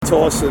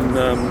Tyson,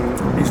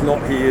 he's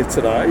not here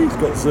today. He's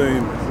got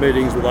Zoom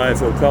meetings with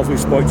AFL clubs. We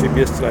spoke to him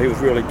yesterday. He was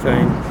really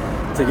keen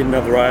to get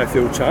another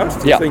AFL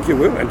chance. Do you think he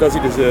will? And does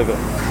he deserve it?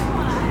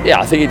 Yeah,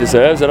 I think he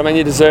deserves it. I mean,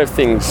 you deserve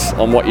things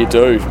on what you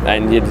do,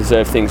 and you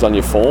deserve things on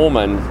your form,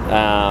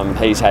 and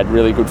he's had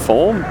really good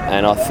form,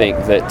 and I think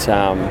that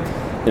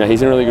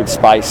he's in a really good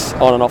space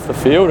on and off the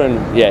field,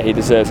 and yeah, he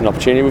deserves an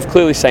opportunity. We've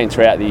clearly seen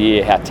throughout the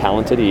year how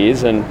talented he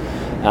is, and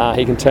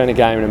he can turn a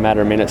game in a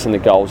matter of minutes, and the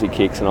goals he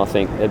kicks, and I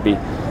think there'd be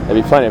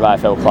plenty of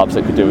AFL clubs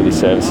that could do with his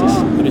services.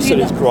 And you said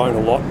he's grown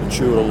a lot,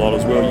 matured a lot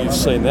as well. You've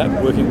seen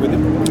that working with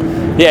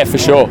him? Yeah, for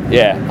sure.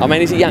 Yeah, I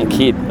mean, he's a young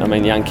kid. I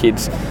mean, young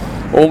kids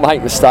all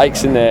make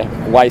mistakes in their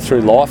way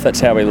through life. That's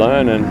how we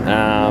learn, and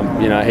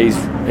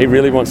he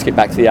really wants to get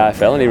back to the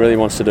AFL, and he really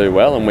wants to do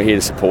well, and we're here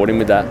to support him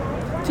with that.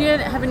 Do you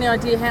have any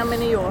idea how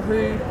many or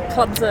who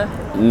clubs are?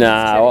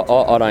 No,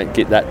 I don't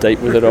get that deep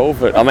with it all.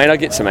 But I mean, I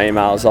get some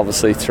emails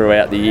obviously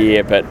throughout the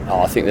year, but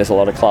I think there's a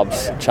lot of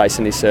clubs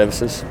chasing his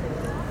services.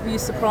 Were you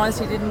surprised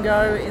he didn't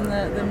go in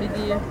the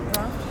mid-year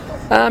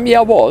draft? Yeah,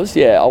 I was.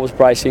 Yeah, I was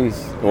bracing,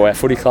 or our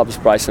footy club was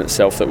bracing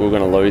itself that we were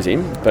going to lose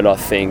him. But I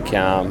think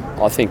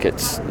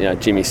it's,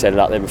 Jimmy said it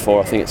up there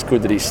before. I think it's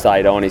good that he's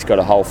stayed on. He's got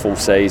a whole full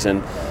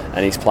season,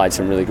 and he's played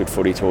some really good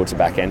footy towards the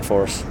back end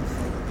for us.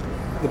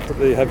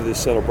 They have this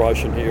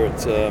celebration here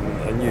at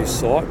a new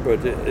site,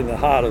 but in the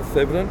heart of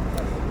Thebarton,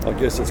 I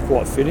guess it's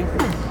quite fitting.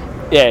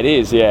 Yeah, it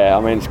is. Yeah,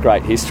 I mean, it's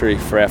great history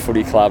for our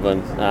footy club,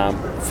 and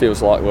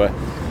feels like we're,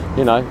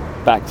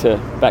 back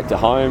to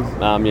home.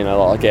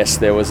 I guess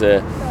there was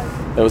a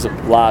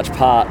large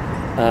part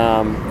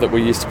that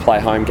we used to play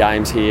home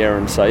games here,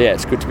 and so yeah,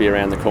 it's good to be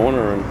around the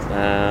corner,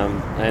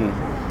 and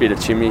a bit of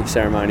chimney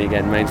ceremony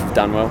again means we've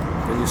done well.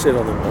 And you said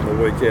on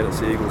the weekend it's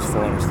the Eagles'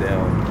 finest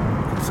hour.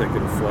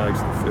 Consecutive flags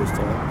for the first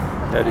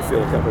time. How do you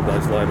feel a couple of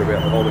days later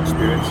about the whole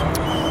experience?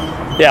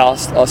 Yeah,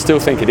 I still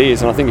think it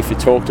is, and I think if you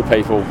talk to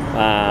people,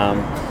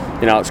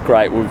 it's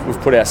great. We've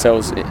put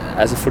ourselves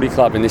as a footy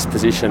club in this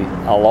position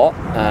a lot,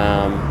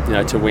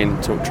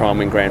 to try and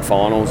win grand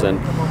finals, and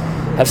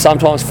have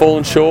sometimes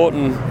fallen short,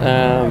 and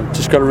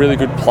just got a really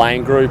good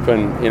playing group,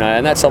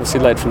 and that's obviously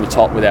led from the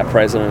top with our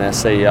president, our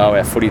CEO,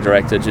 our footy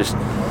director.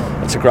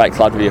 It's a great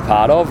club to be a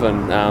part of,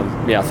 and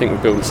I think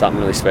we're building something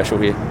really special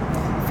here.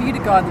 For you to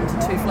guide them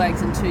to 2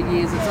 flags in 2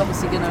 years, it's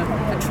obviously going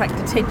to attract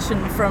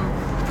attention from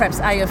perhaps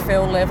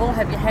AFL level.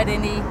 Have you had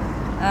any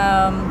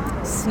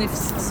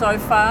sniffs so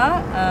far,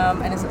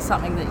 and is it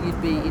something that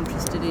you'd be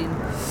interested in?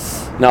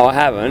 No, I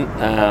haven't.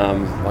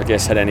 I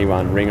guess had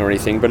anyone ring or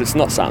anything, but it's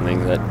not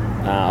something that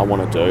I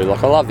want to do.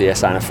 Like, I love the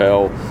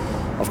SANFL.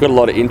 I've got a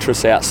lot of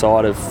interests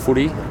outside of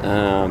footy.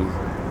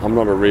 I'm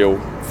not a real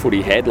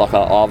footy head. Like, I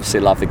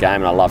obviously love the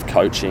game, and I love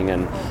coaching,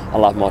 and I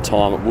love my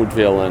time at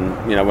Woodville,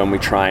 and when we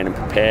train and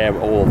prepare,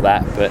 all of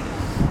that. But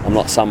I'm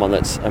not someone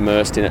that's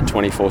immersed in it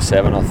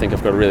 24/7. I think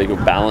I've got a really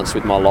good balance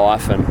with my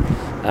life, and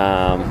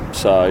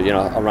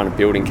I run a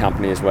building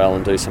company as well,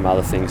 and do some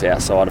other things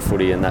outside of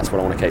footy, and that's what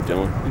I want to keep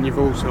doing. And you've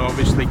also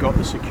obviously got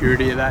the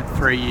security of that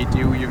 3-year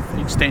deal,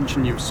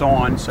 extension you've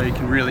signed, so you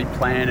can really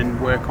plan and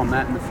work on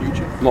that in the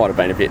future. Might have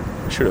been a bit.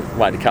 Should have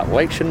waited a couple of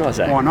weeks, shouldn't I,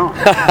 Zach? Why not?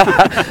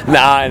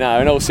 No.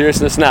 In all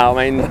seriousness, no.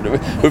 I mean,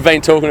 we've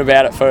been talking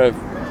about it for a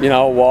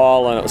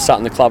while, and it was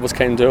something the club was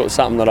keen to do. It was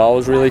something that I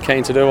was really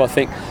keen to do. I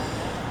think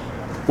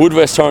Wood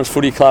West Torrens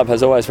Footy Club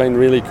has always been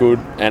really good,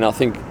 and I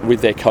think with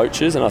their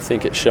coaches, and I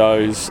think it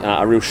shows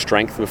a real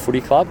strength of a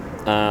footy club.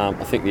 I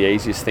think the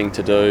easiest thing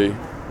to do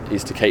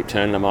is to keep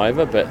turning them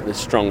over, but the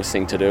strongest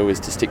thing to do is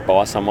to stick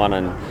by someone,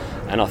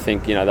 and I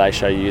think they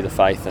show you the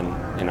faith, and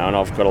and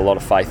I've got a lot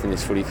of faith in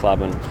this footy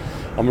club, and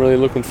I'm really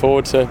looking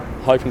forward to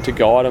hoping to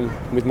guide them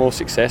with more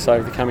success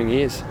over the coming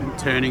years. And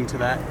turning to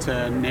that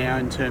now,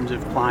 in terms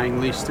of playing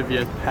list, have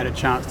you had a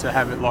chance to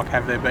have it? Like,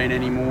 have there been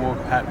any more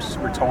perhaps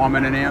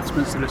retirement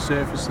announcements that have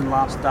surfaced in the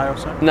last day or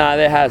so? No,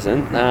 there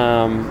hasn't.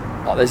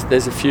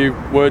 There's a few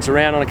words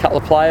around on a couple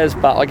of players,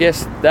 but I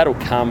guess that'll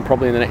come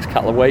probably in the next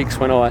couple of weeks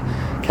when I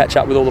catch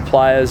up with all the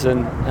players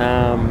and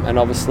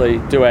obviously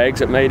do our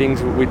exit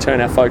meetings. We turn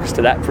our focus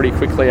to that pretty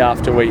quickly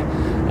after we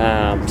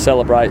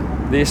celebrate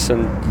this,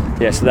 and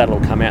so that'll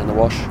all come out in the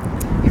wash.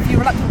 If you're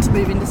reluctant to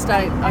move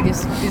interstate, I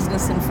guess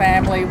business and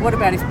family, what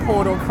about if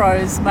Port or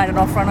Crows made an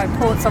offer? I know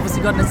Port's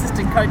obviously got an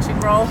assistant coaching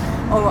role,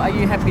 or are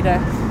you happy to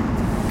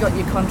got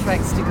your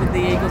contract, stick with the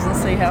Eagles and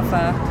see how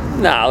far?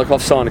 No, look,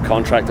 I've signed a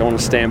contract. I want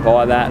to stand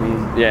by that,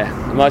 and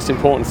the most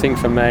important thing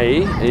for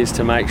me is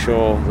to make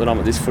sure that I'm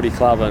at this footy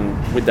club and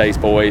with these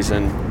boys,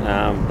 and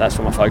that's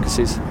where my focus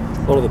is.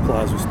 A lot of the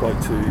players we spoke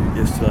to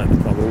yesterday at the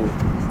club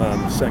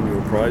all sang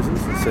your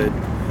praises and said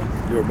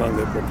you're among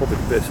probably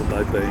the best that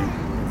they've been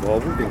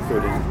involved with,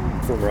 including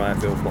former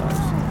AFL players.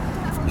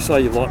 You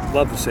say you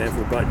love the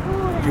sample, but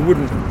you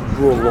wouldn't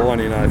draw a line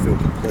in AFL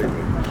completely,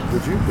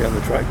 would you, down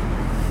the track?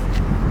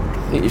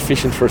 I think you're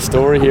fishing for a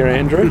story here,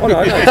 Andrew. Oh,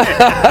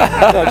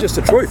 no, just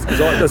the truth.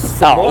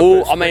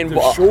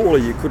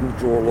 Surely you couldn't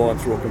draw a line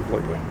through it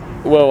completely.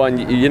 Well,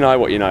 and you know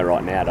what you know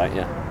right now, don't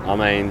you? I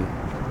mean,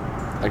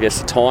 I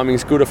guess the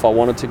timing's good if I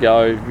wanted to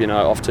go, you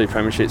know, off 2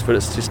 premierships, but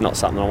it's just not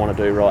something I want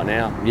to do right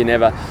now. You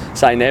never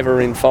say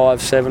never in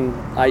 5,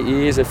 7, 8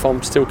 years if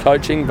I'm still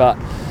coaching, but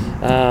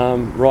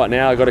right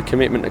now I've got a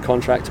commitment to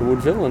contract to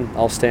Woodville, and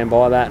I'll stand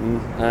by that,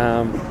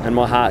 and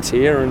my heart's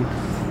here,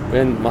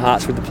 and my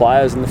heart's with the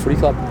players and the footy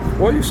club.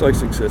 Why are you so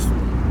successful?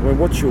 I mean,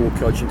 what's your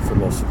coaching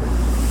philosophy?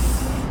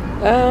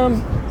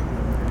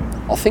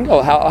 I think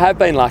I have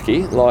been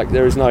lucky, like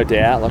there is no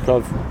doubt. Like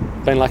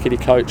I've been lucky to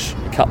coach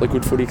a couple of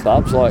good footy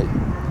clubs. Like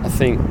I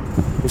think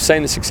we've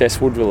seen the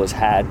success Woodville has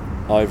had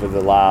over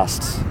the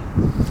last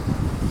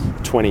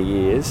 20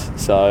 years,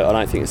 so I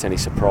don't think it's any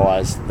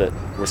surprise that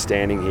we're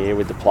standing here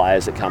with the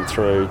players that come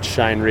through.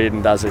 Shane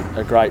Reardon does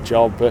a great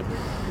job, but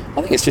I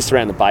think it's just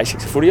around the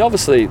basics of footy.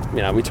 Obviously,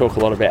 you know, we talk a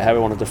lot about how we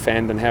want to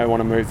defend and how we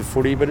want to move the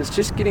footy, but it's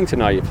just getting to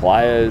know your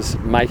players,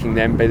 making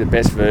them be the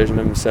best version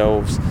of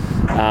themselves,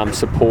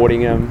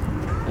 supporting them,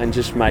 and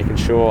just making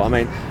sure. I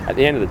mean, at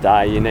the end of the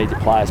day, you need your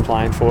players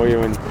playing for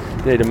you, and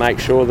you need to make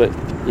sure that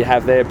you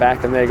have their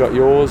back and they've got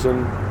yours,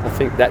 and I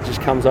think that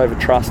just comes over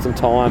trust and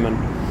time, and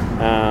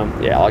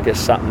I guess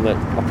something that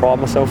I pride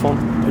myself on.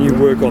 And you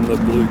work on the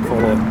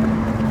blue-collar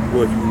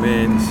working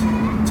man's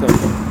team?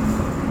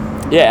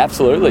 Yeah,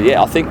 absolutely.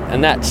 Yeah, I think,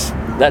 and that's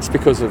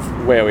because of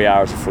where we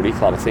are as a footy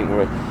club. I think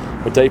we're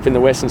deep in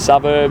the western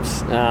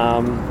suburbs,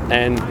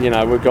 and you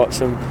know we've got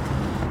some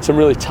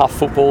really tough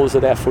footballers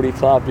at our footy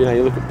club. You know,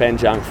 you look at Ben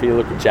Junkfield, you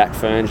look at Jack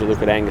Ferns, you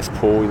look at Angus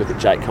Poole, you look at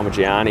Jake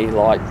Comagiani.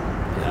 Like,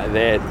 you know,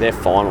 they're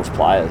finals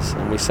players,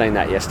 and we've seen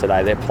that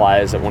yesterday. They're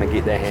players that want to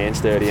get their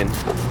hands dirty, and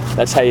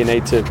that's how you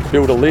need to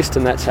build a list,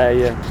 and that's how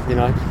you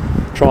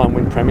try and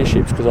win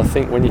premierships, because I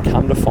think when you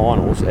come to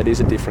finals, it is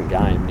a different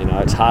game. You know,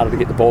 it's harder to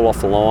get the ball off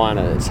the line,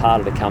 it's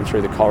harder to come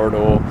through the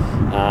corridor.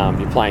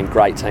 You're playing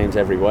great teams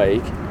every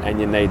week,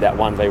 and you need that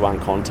 1v1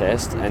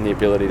 contest and the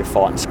ability to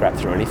fight and scrap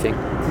through anything.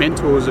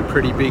 Mentors are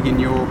pretty big in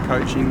your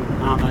coaching,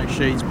 aren't they,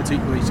 Sheeds?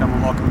 Particularly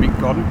someone like Mick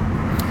Godden.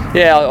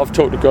 Yeah, I've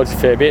talked to Gods a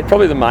fair bit.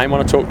 Probably the main one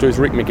I talk to is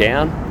Rick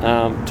McGowan.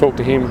 Talk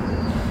to him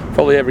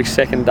probably every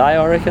second day,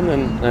 I reckon,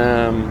 and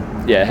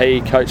he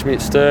coached me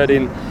at Sturt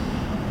in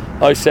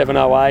 07,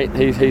 08.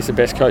 He's the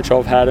best coach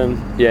I've had, and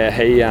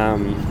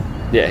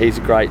he's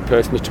a great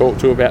person to talk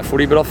to about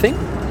footy. But I think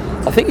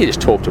you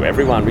just talk to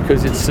everyone,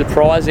 because it's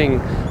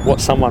surprising what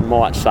someone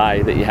might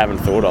say that you haven't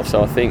thought of.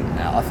 So I think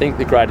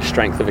the greatest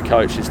strength of a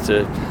coach is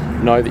to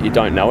know that you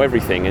don't know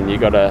everything, and you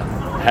got to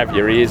have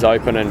your ears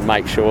open and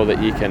make sure that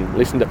you can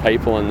listen to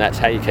people, and that's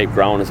how you keep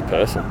growing as a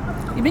person.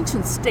 You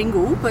mentioned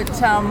Stengel, but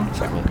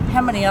how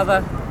many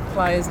other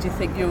players do you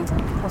think you'll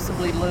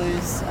possibly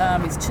lose?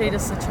 Is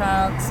Cheetahs a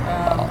chance?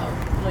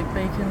 Luke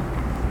Beacon?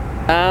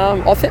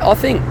 I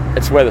think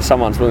it's whether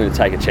someone's willing to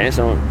take a chance.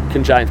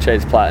 Can James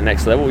Cheetahs play at the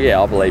next level? Yeah,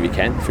 I believe he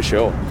can, for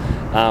sure.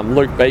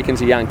 Luke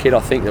Beacon's a young kid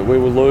I think that we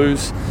will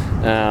lose.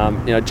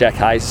 Jack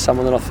Hayes is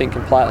someone that I think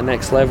can play at the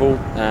next level.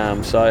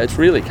 So it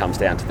really comes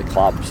down to the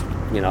clubs.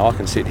 You know, I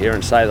can sit here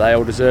and say they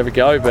all deserve a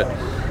go, but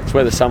it's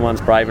whether someone's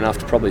brave enough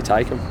to probably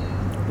take them.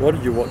 What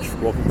did you watch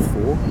Rocky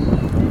for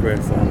on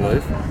grand final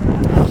eve?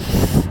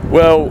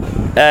 Well,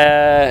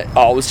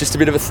 it was just a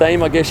bit of a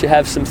theme. I guess you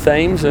have some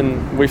themes,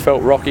 and we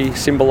felt Rocky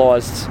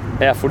symbolised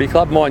our footy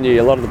club. Mind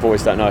you, a lot of the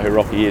boys don't know who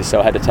Rocky is,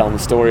 so I had to tell them the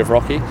story of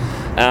Rocky.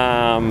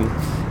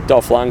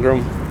 Dolph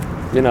Lundgren,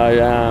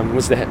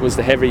 was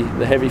the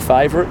heavy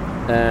favourite.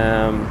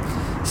 There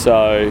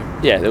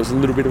was a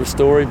little bit of a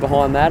story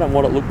behind that and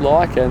what it looked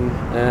like, and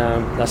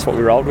that's what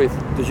we rolled with.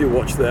 Did you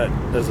watch that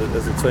as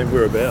a team?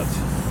 Whereabouts?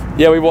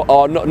 Yeah,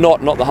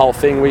 not the whole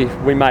thing.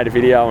 We made a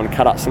video and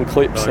cut up some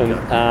clips, and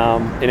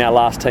in our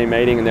last team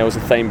meeting, and there was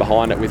a theme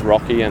behind it with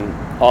Rocky, and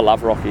I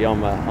love Rocky.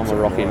 I'm a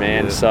Rocky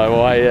man, yeah.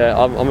 So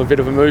I'm a bit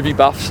of a movie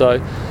buff.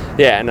 So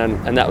yeah,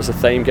 and that was the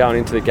theme going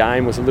into the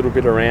game, was a little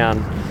bit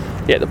around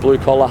the blue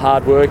collar,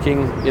 hard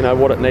working. You know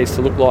what it needs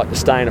to look like to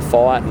stay in a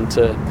fight, and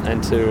to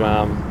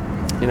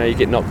you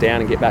get knocked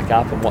down and get back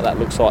up, and what that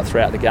looks like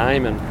throughout the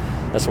game, and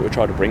that's what we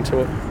try to bring to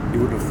it. You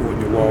wouldn't have thought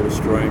in your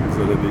wildest dreams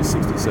that there'd be a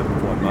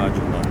 67-point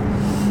margin, though.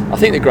 I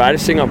think the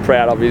greatest thing I'm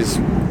proud of is,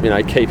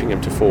 keeping them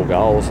to 4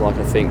 goals. Like,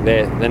 I think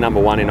they're number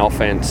 1 in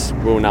offence.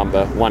 We were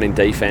number 1 in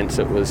defence.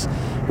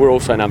 We're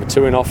also number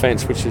 2 in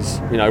offence, which is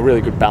really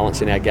good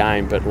balance in our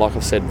game. But like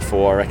I've said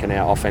before, I reckon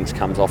our offence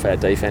comes off our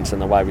defence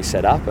and the way we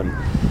set up. And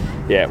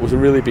yeah, it was a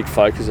really big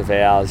focus of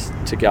ours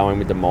to go in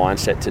with the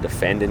mindset to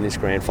defend in this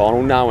grand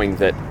final, knowing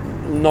that,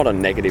 not a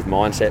negative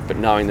mindset, but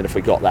knowing that if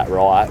we got that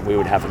right, we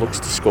would have looks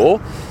to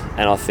score.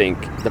 And I think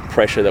the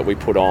pressure that we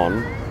put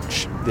on,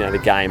 the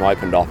game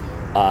opened up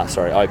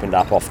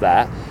off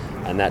that,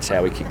 and that's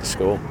how we kicked the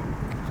score.